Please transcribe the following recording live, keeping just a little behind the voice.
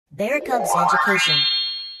Bear Cubs Education.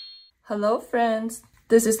 Hello friends,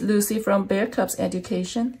 this is Lucy from Bear Cubs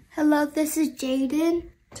Education. Hello, this is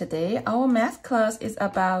Jaiden. Today our math class is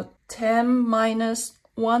about 10 minus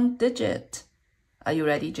 1 digit. Are you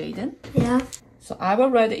ready, Jaiden? Yeah. So I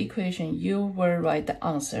will write the equation, you will write the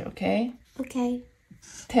answer, okay? Okay.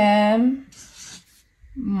 10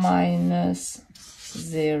 minus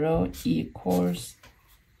 0 equals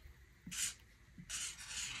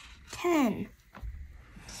 10.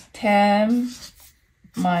 10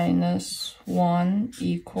 minus 1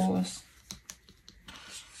 equals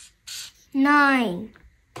 9.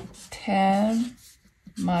 10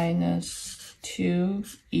 minus 2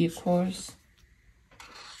 equals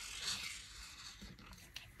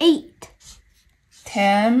 8.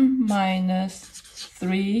 10 minus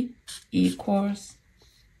 3 equals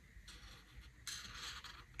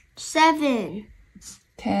 7.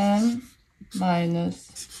 10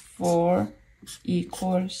 minus 4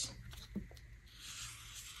 equals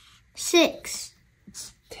 6.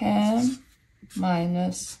 10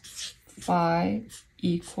 minus 5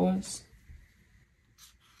 equals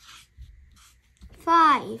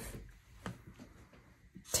 5.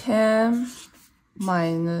 10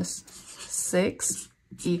 minus 6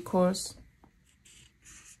 equals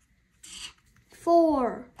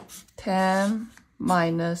 4. 10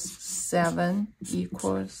 minus 7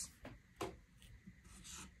 equals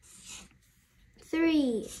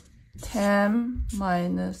 3. 10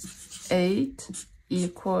 minus 8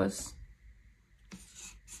 equals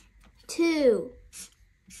 2.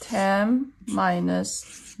 10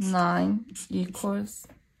 minus 9 equals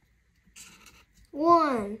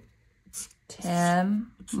 1. 10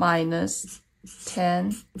 minus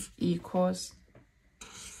 10 equals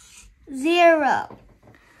 0.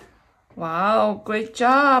 Wow, great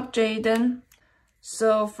job, Jaiden.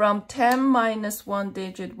 So from 10 minus 1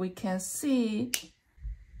 digit, we can see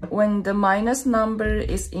when the minus number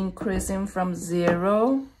is increasing from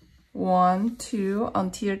 0, 1, 2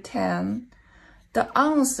 until 10, the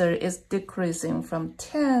answer is decreasing from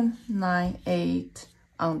 10, 9, 8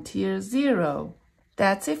 until 0.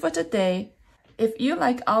 That's it for today. If you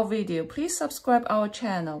like our video, please subscribe our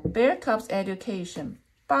channel, Bear Cubs Education.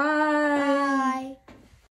 Bye! Bye.